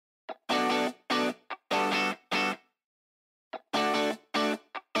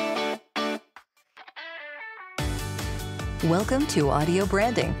Welcome to Audio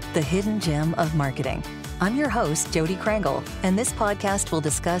Branding, the hidden gem of marketing. I'm your host, Jody Krangle, and this podcast will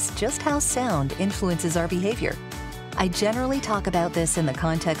discuss just how sound influences our behavior. I generally talk about this in the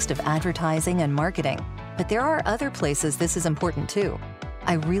context of advertising and marketing, but there are other places this is important too.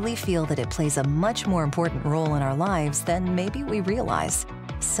 I really feel that it plays a much more important role in our lives than maybe we realize.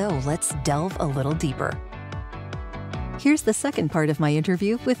 So let's delve a little deeper. Here's the second part of my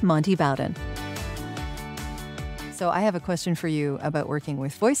interview with Monte Bowden. So I have a question for you about working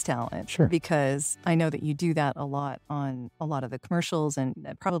with voice talent. Sure. Because I know that you do that a lot on a lot of the commercials and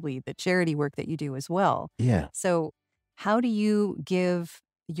probably the charity work that you do as well. Yeah. So how do you give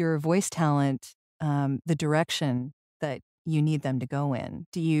your voice talent the direction that you need them to go in?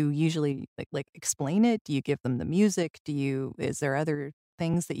 Do you usually like explain it? Do you give them the music? Is there other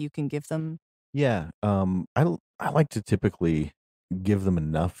things that you can give them? Yeah. I like to typically give them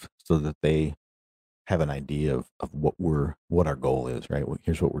enough so that they have an idea of what our goal is, right?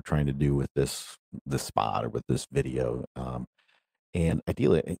 Here's what we're trying to do with this spot or with this video. And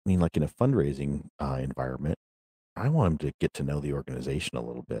ideally, I mean, like in a fundraising environment, I want them to get to know the organization a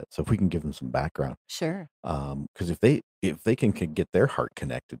little bit. So if we can give them some background, Sure. because if they can get their heart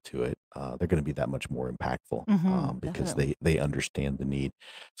connected to it, they're going to be that much more impactful, because Definitely. they understand the need.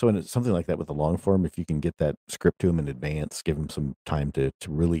 So in something like that with the long form, if you can get that script to them in advance, give them some time to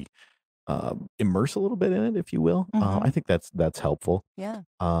really immerse a little bit in it, if you will. I hmm think that's helpful. Yeah.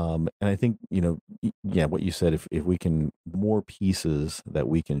 And I think, yeah, what you said, if we can more pieces that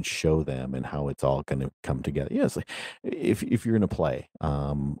we can show them and how it's all going to come together. Yes, like if you're in a play,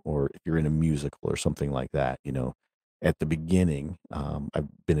 or if you're in a musical or something like that, at the beginning, I've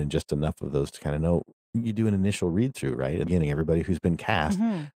been in just enough of those to kind of know. You do an initial read through, right? At the beginning, everybody who's been cast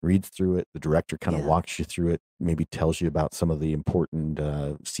hmm reads through it. The director kind of Yeah. walks you through it, maybe tells you about some of the important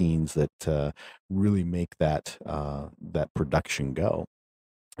scenes that really make that production go.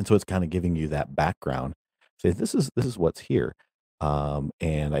 And so it's kind of giving you that background. Say this is what's here.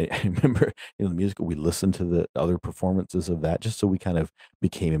 And I remember in the musical we listened to the other performances of that just so we kind of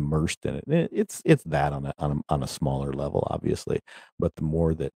became immersed in it. And it's that on a smaller level, obviously, but the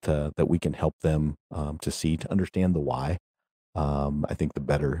more that we can help them to understand the why, I think the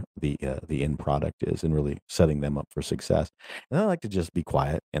better the end product is, and really setting them up for success. And I like to just be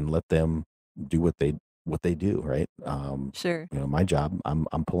quiet and let them do what they do, right? Sure. My job,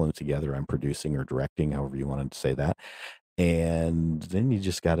 I'm pulling it together, I'm producing or directing, however you wanted to say that, and then you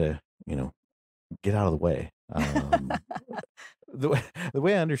just gotta, get out of the way. The way the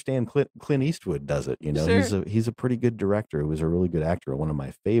way I understand Clint Eastwood does it, he's Sure. a pretty good director. He was a really good actor, one of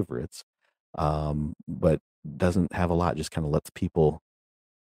my favorites, but doesn't have a lot. Just kind of lets people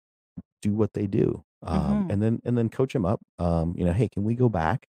do what they do, hmm and then coach them up. Hey, can we go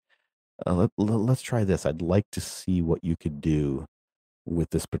back? Let's try this. I'd like to see what you could do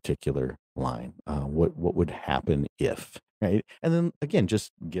with this particular line. What would happen if, right? And then again,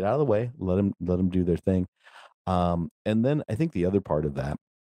 just get out of the way. Let them do their thing. And then I think the other part of that,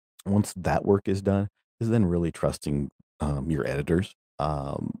 once that work is done, is then really trusting your editors.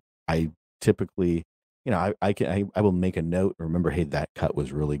 I typically, I will make a note. Remember, hey, that cut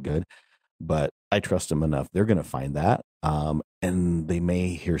was really good, but I trust them enough. They're going to find that, and they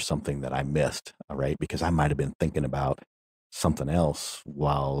may hear something that I missed. All right, because I might have been thinking about something else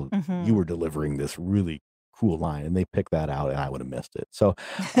while you hmm were delivering this really cool line, and they pick that out, and I would have missed it. So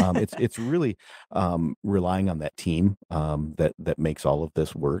it's really relying on that team that makes all of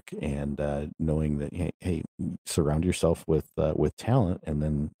this work, and knowing that hey, surround yourself with talent, and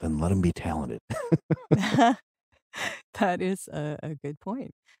then let them be talented. That is a good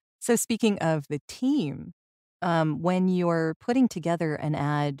point. So speaking of the team, when you're putting together an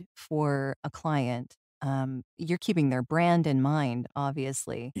ad for a client, you're keeping their brand in mind,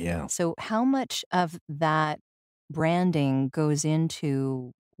 obviously. Yeah. So how much of that branding goes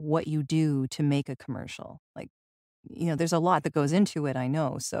into what you do to make a commercial? Like, there's a lot that goes into it, I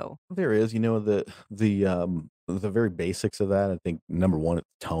know. So, There is, the very basics of that. I think number one, it's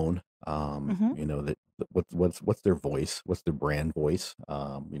tone. hmm What's their voice? What's their brand voice?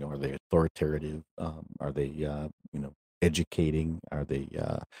 Are they authoritative? Are they educating? Are they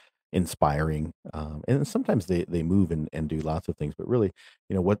inspiring? And sometimes they move and do lots of things, but really,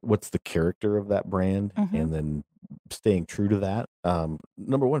 what's the character of that brand? hmm And then staying true to that.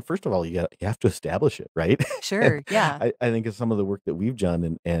 Number one, first of all, you have to establish it, right? And sure, yeah. I think it's some of the work that we've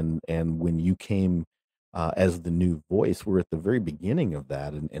done, and when you came as the new voice, we're at the very beginning of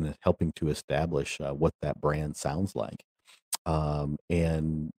that, and helping to establish what that brand sounds like.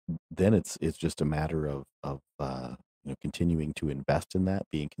 And then it's just a matter of continuing to invest in that,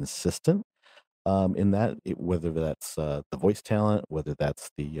 being consistent, in that, whether that's the voice talent, whether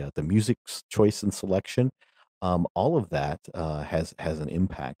that's the music's choice and selection. All of that has an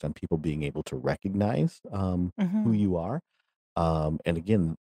impact on people being able to recognize who Hmm. you are. And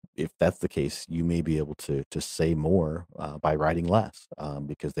again, if that's the case, you may be able to say more by writing less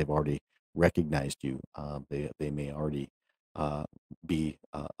because they've already recognized you. They may already uh, be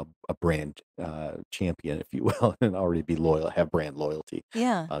a brand champion, if you will, and already be loyal, have brand loyalty.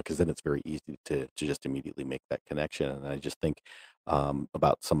 Yeah. Because then it's very easy to just immediately make that connection. And I just think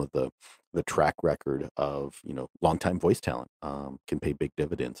about some of the track record of longtime voice talent can pay big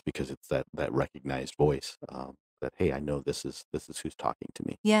dividends because it's that recognized voice. That, hey, I know this is who's talking to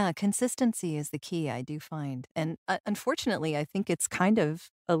me. Yeah, consistency is the key, I do find. And unfortunately, I think it's kind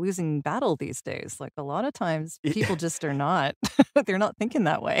of a losing battle these days. Like a lot of times people just are not, they're not thinking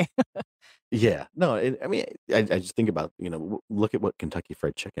that way. Yeah, no, I mean, I just think about, look at what Kentucky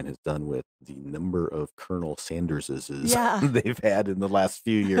Fried Chicken has done with the number of Colonel Sanderses Yeah, they've had in the last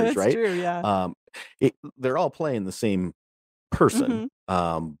few years, that's right? true. Yeah. Um, they're all playing the same person,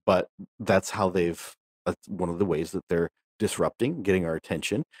 Hmm. but that's one of the ways that they're disrupting, getting our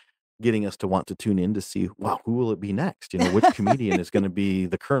attention, getting us to want to tune in to see, wow, who will it be next? Which comedian is going to be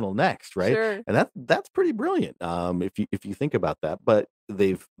the Colonel next, right? Sure. And that's pretty brilliant. If you think about that, but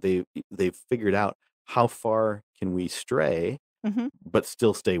they've figured out how far can we stray, Hmm. but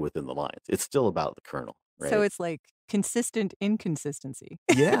still stay within the lines. It's still about the Colonel, So right? it's like consistent inconsistency.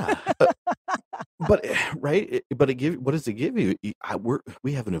 Yeah. But right, but what does it give you?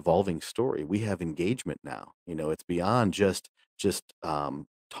 We have an evolving story. We have engagement now. It's beyond just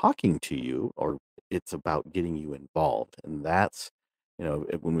talking to you, or it's about getting you involved, and that's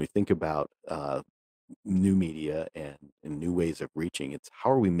when we think about new media and new ways of reaching. It's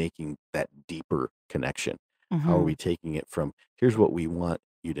how are we making that deeper connection? How are Hmm. we taking it from here's what we want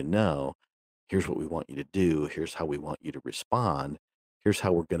you to know, here's what we want you to do, here's how we want you to respond, here's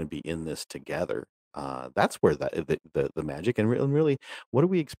how we're going to be in this together. That's where the magic and really, what are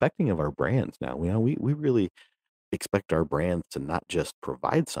we expecting of our brands now? We really expect our brands to not just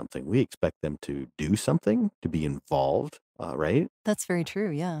provide something; we expect them to do something, to be involved. Right? That's very true.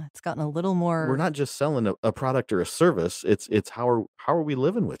 Yeah. It's gotten a little We're more. not just selling a product or a service. It's how are we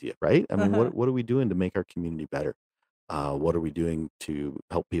living with you, right? I mean, Uh-huh. what are we doing to make our community better? What are we doing to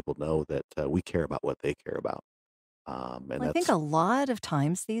help people know that we care about what they care about? And Well, I think that's a lot of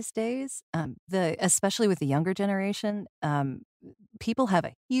times these days, especially with the younger generation, people have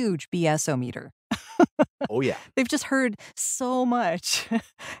a huge BS-o-meter. oh yeah, They've just heard so much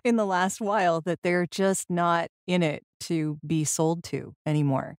in the last while that they're just not in it to be sold to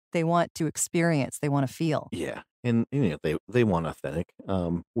anymore. They want to experience, they wanna feel. yeah, and they want authentic.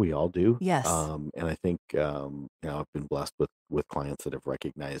 We all do. Yes. And I think I've been blessed with clients that have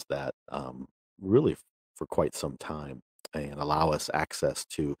recognized that really for quite some time and allow us access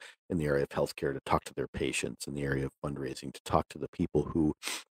to in the area of healthcare to talk to their patients, in the area of fundraising to talk to the people who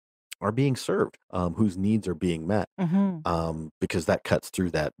are being served, whose needs are being met, Mhm. because that cuts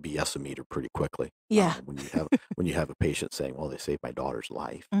through that BS meter pretty quickly. Yeah. When you have a patient saying, "Well, they saved my daughter's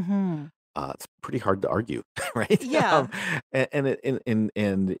life," Mhm. it's pretty hard to argue, right? Yeah.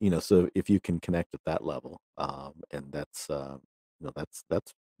 So if you can connect at that level, and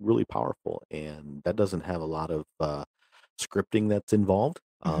that's really powerful, and that doesn't have a lot of scripting that's involved.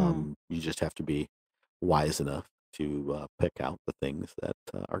 Mhm. You just have to be wise enough to pick out the things that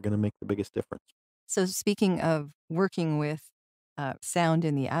are going to make the biggest difference. So speaking of working with, sound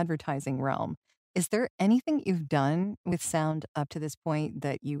in the advertising realm, is there anything you've done with sound up to this point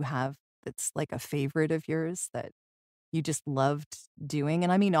that you have that's like a favorite of yours that you just loved doing?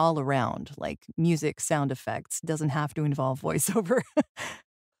 And I mean all around, like music, sound effects, doesn't have to involve voiceover.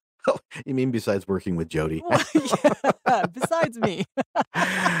 You mean besides working with Jody? Well, yeah, besides me.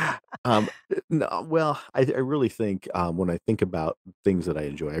 No, well, I really think when I think about things that I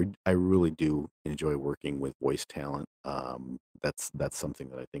enjoy, I really do enjoy working with voice talent. That's something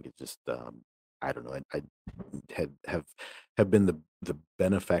that I think is just I don't know. I had have been the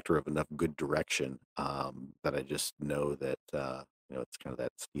benefactor of enough good direction that I just know that it's kind of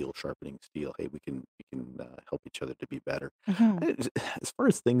that steel sharpening steel. Hey, we can help each other to be better. Mhm, As far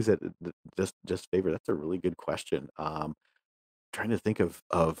as things that just favor, that's a really good question. Trying to think of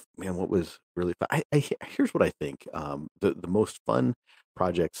man, what was really fun. Here's what I think. The most fun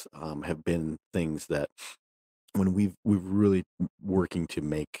projects have been things that when we've really working to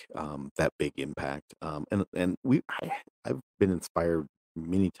make that big impact. And I've been inspired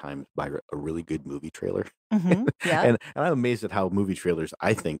many times by a really good movie trailer. Yeah. And I'm amazed at how movie trailers,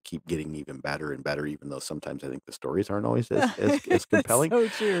 I think, keep getting even better and better, even though sometimes I think the stories aren't always as It's compelling. so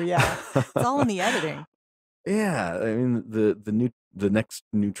true, yeah. It's all in the editing. Yeah, I mean, the next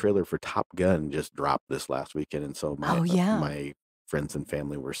new trailer for Top Gun just dropped this last weekend, and so Oh, yeah. my friends and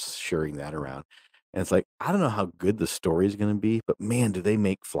family were sharing that around, and it's like, I don't know how good the story is gonna be, but man, do they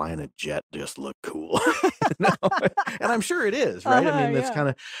make flying a jet just look cool. You know? And I'm sure it is, right? I Uh-huh, mean, that's yeah.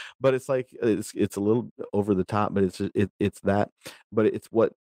 kinda, but it's like, it's a little over the top, but it's that, but it's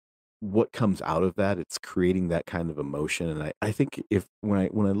what comes out of that, it's creating that kind of emotion, and I think if when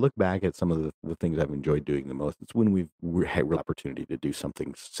I look back at some of the things I've enjoyed doing the most, it's when we had real opportunity to do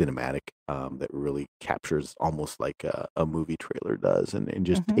something cinematic, that really captures almost like a movie trailer does, and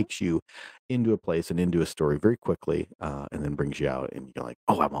just Mhm. takes you into a place and into a story very quickly, and then brings you out, and you're like,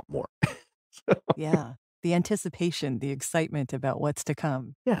 "Oh, I want more." So, Yeah. The anticipation, the excitement about what's to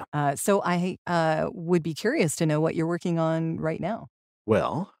come. yeah. So I, would be curious to know what you're working on right now.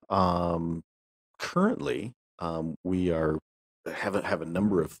 Well, currently, we are have a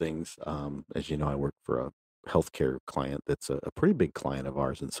number of things. As you know, I work for a healthcare client that's a pretty big client of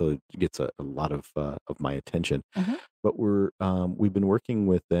ours, and so it gets a lot of my attention. Mhm. But we've been working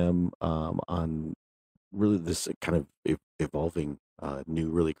with them on really this kind of evolving new,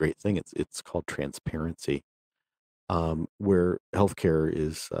 really great thing. It's called transparency, where healthcare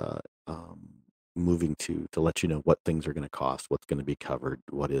is moving to let you know what things are going to cost, what's going to be covered,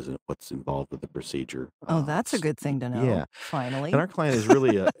 what isn't, what's involved with the procedure. Oh, that's a good thing to know, Yeah, and finally. our client is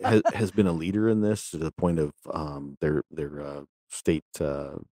really has been a leader in this to the point of their state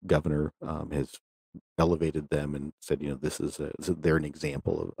governor has elevated them and said, this is they're an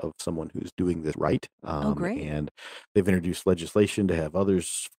example of someone who's doing this right. Oh, great. And they've introduced legislation to have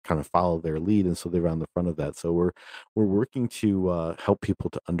others kind of follow their lead, and so they're on the front of that. So we're working to help people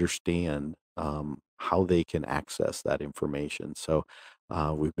to understand how they can access that information. So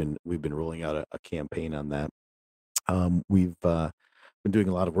we've been rolling out a campaign on that. We've been doing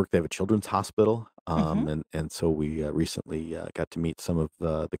a lot of work. They have a children's hospital, Mhm. and so we recently got to meet some of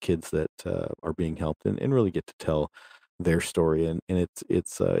the kids that are being helped, and really get to tell their story. And it's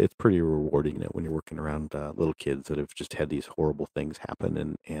pretty rewarding, when you're working around little kids that have just had these horrible things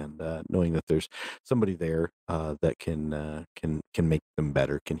happen, and knowing that there's somebody there that can make them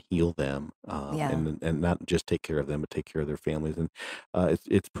better, can heal them, Yeah. and not just take care of them, but take care of their families. And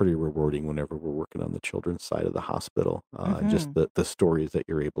it's pretty rewarding whenever we're working on the children's side of the hospital, just Mhm. the stories that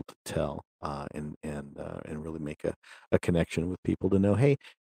you're able to tell, and really make a connection with people to know, hey,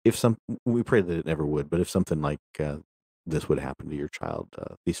 if some we pray that it never would, but if something like this would happen to your child,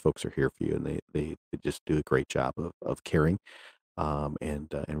 these folks are here for you, and they just do a great job of caring, and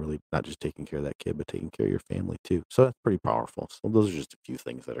really not just taking care of that kid, but taking care of your family too. So that's pretty powerful. So those are just a few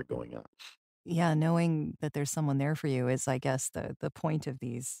things that are going on. Yeah, knowing that there's someone there for you is, I guess, the point of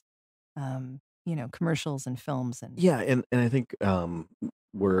these, commercials and films and Yeah, and I think,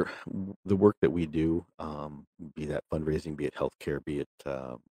 the work that we do, be that fundraising, be it healthcare, be it,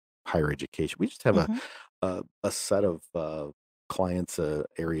 higher education, we just have Mhm. a set of, clients,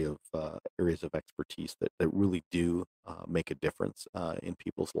 areas of expertise that really do, make a difference, in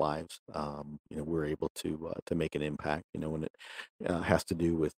people's lives. We're able to make an impact, when it, has to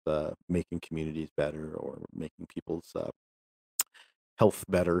do with, making communities better or making people's, health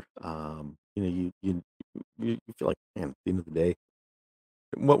better. You feel like, man, at the end of the day,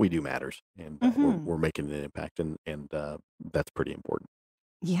 what we do matters, and Mhm. we're making an impact, and that's pretty important.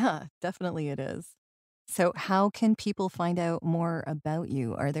 Yeah, definitely it is. So how can people find out more about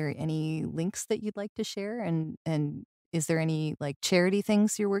you? Are there any links that you'd like to share? And is there any, like, charity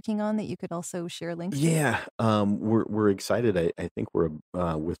things you're working on that you could also share links to? Yeah, we're excited. I think we're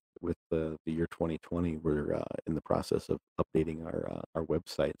with the year 2020. We're in the process of updating our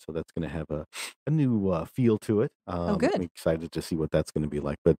website, so that's going to have a new feel to it. Oh, I'm good. excited to see what that's going to be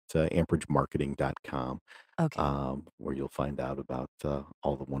like. But amperemarketing.com, Okay. where you'll find out about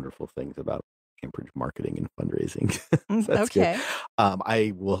all the wonderful things about Amperage marketing and fundraising. Mm, So that's good. okay.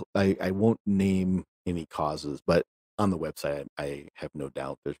 I won't name any causes, but on the website, I have no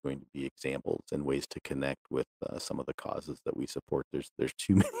doubt there's going to be examples and ways to connect with some of the causes that we support. There's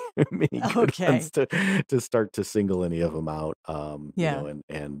too many many good ones Okay. to start to single any of them out. Yeah.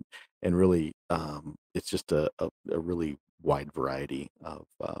 And really, it's just a really wide variety of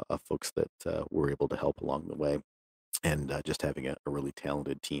folks that we're able to help along the way, and just having a really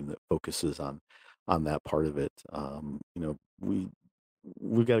talented team that focuses on that part of it.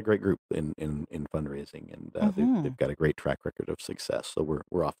 We've got a great group in fundraising, and they've Mhm. got a great track record of success. So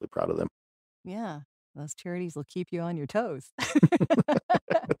we're awfully proud of them. Yeah. Those charities will keep you on your toes. So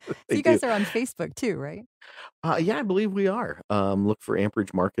They you do. guys are on Facebook too, right? Yeah, I believe we are. Look for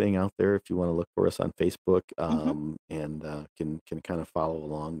Amperage Marketing out there if you want to look for us on Facebook, Mhm. and can kind of follow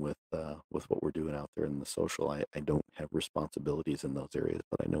along with what we're doing out there in the social. I don't have responsibilities in those areas,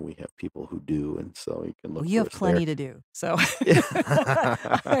 but I know we have people who do, and so you can Well, look you for have us there. plenty to do. So Yeah.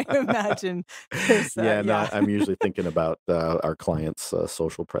 I imagine there's, Yeah, no, yeah. I'm usually thinking about our clients'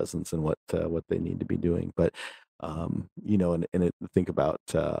 social presence and what they need to be doing. But think about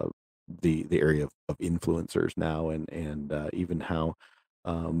the area of influencers now, and even how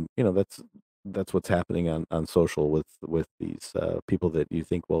that's what's happening on social with these people that you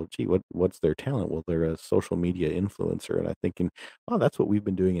think, well, gee, what's their talent? Well, they're a social media influencer, and I'm thinking, oh, that's what we've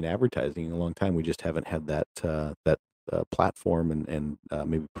been doing in advertising in a long time. We just haven't had that platform and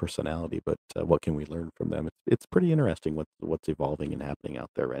maybe personality, but what can we learn from them? It's pretty interesting what's evolving and happening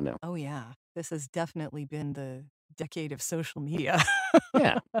out there right now. Oh, yeah. This has definitely been the decade of social media.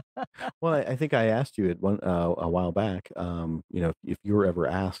 Yeah. Well, I think I asked you a while back, if you were ever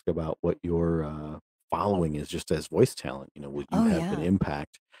asked about what your following is just as voice talent, will you Oh, have an yeah.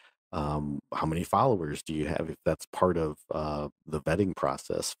 impact? How many followers do you have if that's part of the vetting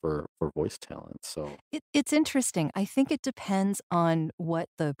process for voice talent? So, It's interesting. I think it depends on what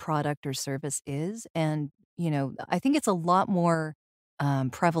the product or service is, and, I think it's a lot more,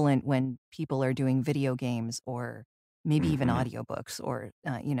 prevalent when people are doing video games or maybe even hmm audiobooks or,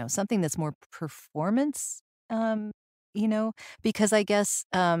 something that's more performance, um, you know, because I guess,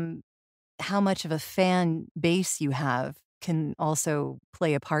 how much of a fan base you have can also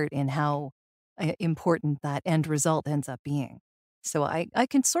play a part in how important that end result ends up being. So I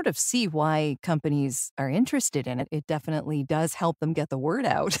can sort of see why companies are interested in it. It definitely does help them get the word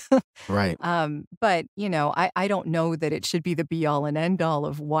out. right. But, I don't know that it should be the be all and end all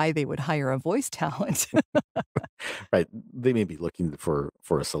of why they would hire a voice talent. Right. They may be looking for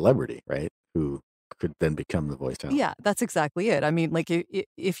a celebrity, right? Who could then become the voice talent. Yeah, that's exactly it. I mean, like,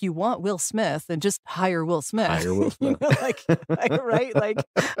 if you want Will Smith, then just hire Will Smith, Hire Will Smith. right? Like,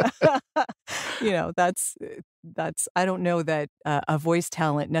 that's I don't know that, a voice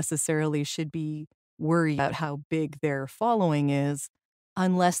talent necessarily should be worried about how big their following is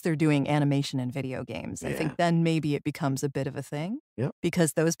unless they're doing animation and video games. I think Yeah. then maybe it becomes a bit of a thing Yep.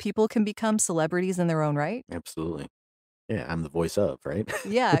 because those people can become celebrities in their own right. Absolutely. Yeah, I'm the voice of, right?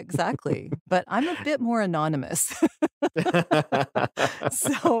 Yeah, exactly, but I'm a bit more anonymous.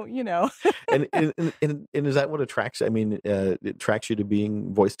 So, And is that what attracts? I mean, it attracts you to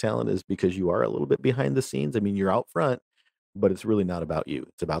being voice talent is because you are a little bit behind the scenes. I mean, you're out front, but it's really not about you.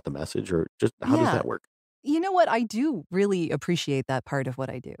 It's about the message, or just how does yeah. that work? You know what? I do really appreciate that part of what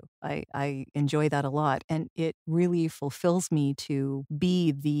I do. I enjoy that a lot, and it really fulfills me to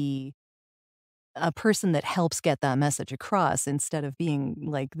be the a person that helps get that message across instead of being,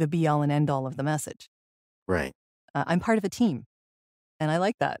 like, the be all and end all of the message. Right. I'm part of a team, and I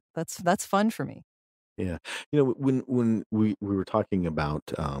like that. That's fun for me. Yeah. When we were talking about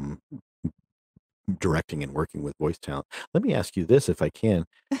directing and working with voice talent. Let me ask you this, if I can.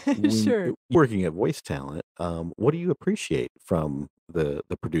 When Sure. working at voice talent, what do you appreciate from the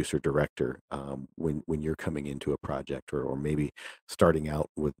producer director when you're coming into a project or maybe starting out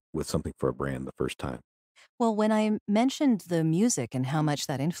with something for a brand the first time? Well, when I mentioned the music and how much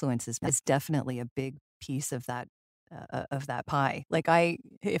that influences me, it's definitely a big piece of that pie. Like,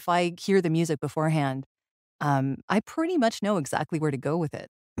 if I hear the music beforehand, I pretty much know exactly where to go with it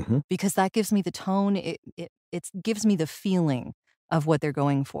hmm because that gives me the tone. It gives me the feeling of what they're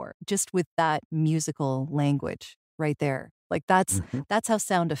going for, just with that musical language right there. Like, hmm that's how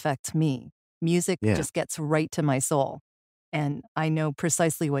sound affects me. Music Yeah. just gets right to my soul, and I know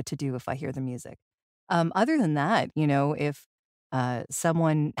precisely what to do if I hear the music. Other than that, if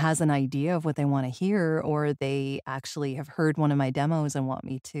someone has an idea of what they want to hear, or they actually have heard one of my demos and want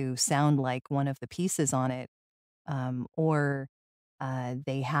me to sound like one of the pieces on it, or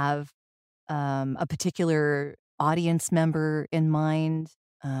they have a particular audience member in mind.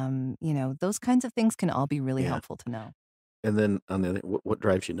 Those kinds of things can all be really Yeah. helpful to know. And then on the other, what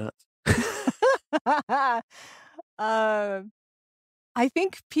drives you nuts? uh, I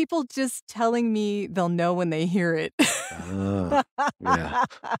think people just telling me they'll know when they hear it. Ah, yeah,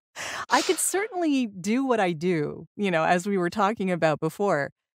 I could certainly do what I do, as we were talking about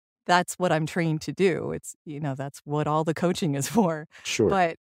before. That's what I'm trained to do. That's what all the coaching is for. sure.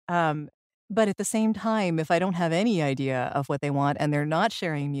 But, um, but at the same time, if I don't have any idea of what they want and they're not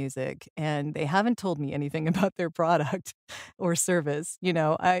sharing music and they haven't told me anything about their product or service,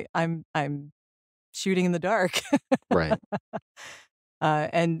 I'm shooting in the dark. Right.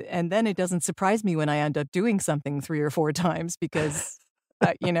 And then it doesn't surprise me when I end up doing something 3 or 4 times because,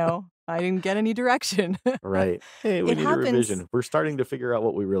 I didn't get any direction. Right. Hey, we It need a happens. revision. We're starting to figure out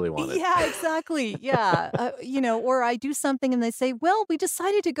what we really wanted. Yeah, exactly. Yeah. Or I do something and they say, "Well, we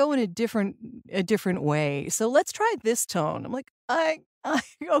decided to go in a different way. So let's try this tone." I'm like, I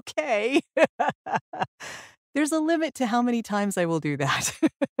okay." There's a limit to how many times I will do that.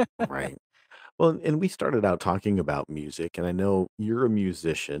 Right. Well, and we started out talking about music, and I know you're a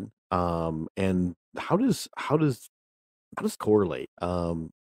musician. And how does correlate?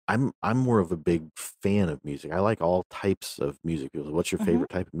 I'm more of a big fan of music. I like all types of music. People say, "What's your Mhm. favorite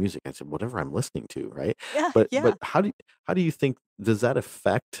type of music?" I said, "Whatever I'm listening to," right? Yeah, But yeah. how do you think does that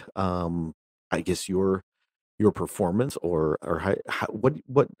affect I guess your performance or how what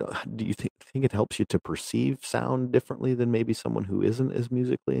do you think it helps you to perceive sound differently than maybe someone who isn't as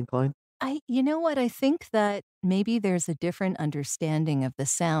musically inclined? You know what? I think that maybe there's a different understanding of the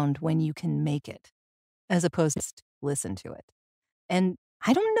sound when you can make it as opposed to just listen to it. And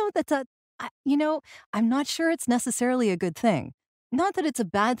I don't know that I, you know, I'm not sure it's necessarily a good thing. Not that it's a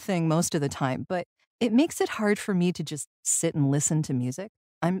bad thing most of the time, but it makes it hard for me to just sit and listen to music.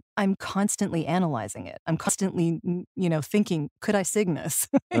 I'm constantly analyzing it. I'm constantly, thinking, could I sing this?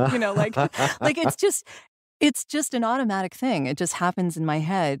 Like it's just an automatic thing. It just happens in my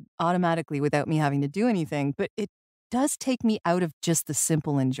head automatically without me having to do anything, but it does take me out of just the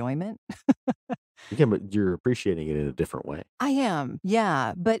simple enjoyment. Yeah, but you're appreciating it in a different way. I am,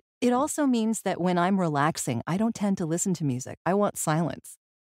 yeah, but it also means that when I'm relaxing, I don't tend to listen to music. I want silence.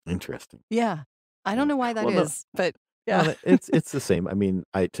 Interesting. Yeah. I don't Yeah. know why that Well, no, is, but no, yeah. it's the same. I mean,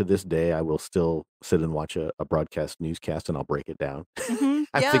 I to this day, I will still sit and watch a broadcast newscast, and I'll break it down. Mhm,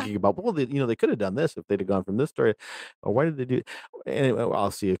 I'm yeah. thinking about, well, they could have done this if they'd have gone from this story, or why did they do? Anyway,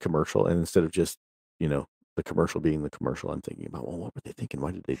 I'll see a commercial, and instead of just you know the commercial being the commercial, I'm thinking about, well, what were they thinking?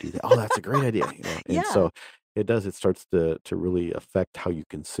 Why did they do that? Oh, that's a great idea, And Yeah. so it does. It starts to really affect how you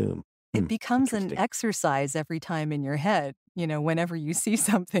consume. It Hmm, becomes an interesting. exercise every time in your head, whenever you see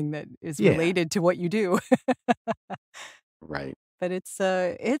something that is Yeah. related to what you do. Right. But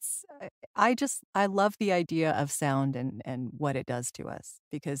I love the idea of sound and what it does to us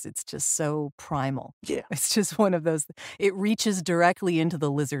because it's just so primal. Yeah. It's just one of those it reaches directly into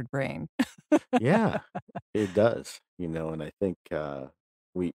the lizard brain. Yeah. It does. And I think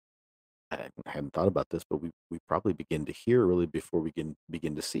we I hadn't thought about this, but we probably begin to hear really before we can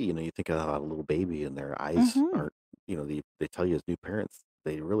begin to see. You think about a little baby and their eyes Mhm. aren't, they tell you as new parents,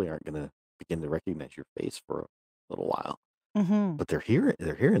 they really aren't going to begin to recognize your face for a little while. Mhm. But they're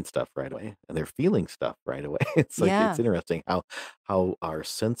hearing stuff right away and they're feeling stuff right away. It's like it's Yeah. interesting how our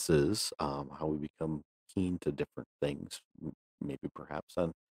senses, how we become keen to different things, maybe perhaps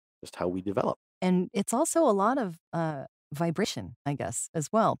on just how we develop. And it's also a lot of, vibration, I guess, as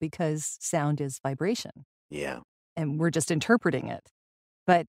well, because sound is vibration, Yeah. and we're just interpreting it.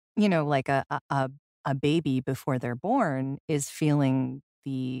 But, like a baby before they're born is feeling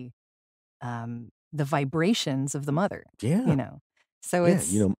the vibrations of the mother, you Yeah. know? So Yeah.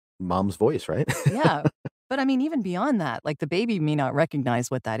 it's Mom's voice, right? yeah. But I mean, even beyond that, like, the baby may not recognize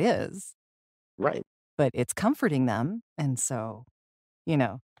what that is, Right. but it's comforting them, and so, you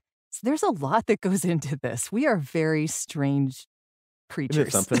know so there's a lot that goes into this. We are very strange Isn't it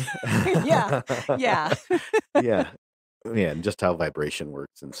creatures. something? Yeah. Yeah. Yeah. Yeah, and just how vibration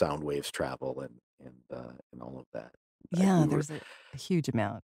works and sound waves travel and all of that. Yeah, We were there's a huge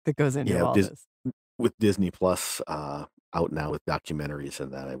amount that goes into yeah, all this. with Disney Plus, out now with documentaries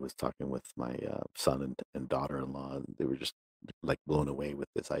and that, I was talking with my, son and daughter-in-law, and they were just, like, blown away with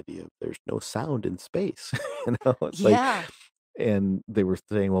this idea of there's no sound in space, It's like Yeah. and they were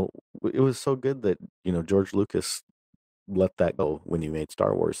saying, well, it was so good that, George Lucas let that go when he made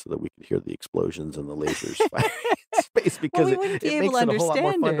Star Wars so that we could hear the explosions and the lasers firing in space Well, because we it wouldn't be it able to makes it a whole lot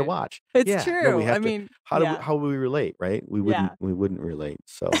more understand fun to it. watch. It's Yeah, no, we true. I have to mean, how yeah. do we relate, right? We wouldn't Yeah. we wouldn't relate.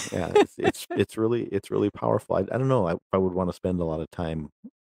 So, yeah, it's really powerful. I don't know. I would wanna spend a lot of time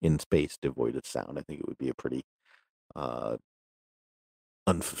in space devoid of sound. I think it would be a pretty, uh,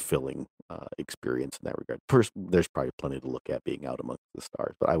 unfulfilling, experience in that regard. There's probably plenty to look at being out amongst the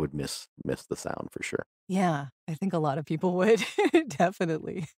stars, but I would miss the sound for sure. Yeah, I think a lot of people would,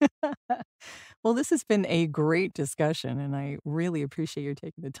 definitely. Well, this has been a great discussion, and I really appreciate your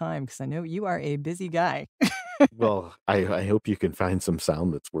taking the time because I know you are a busy guy. Well, I hope you can find some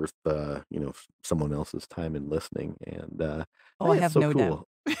sound that's worth, someone else's time in listening, and, Oh, I hey, it's have so no doubt. cool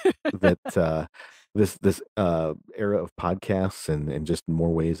that, this era of podcasts and just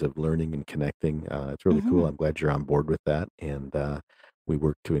more ways of learning and connecting, it's really cool. Mhm. I'm glad you're on board with that, and, we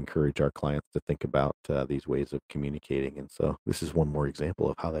work to encourage our clients to think about these ways of communicating. And so this is one more example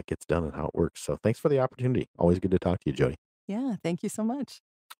of how that gets done and how it works. So thanks for the opportunity. Always good to talk to you, Jody. Yeah, thank you so much.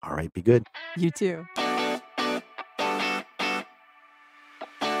 All right, be good. You too.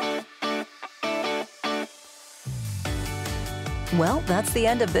 Well, that's the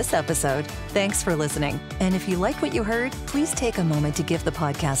end of this episode. Thanks for listening. And if you like what you heard, please take a moment to give the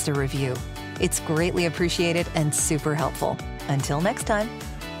podcast a review. It's greatly appreciated and super helpful. Until next time.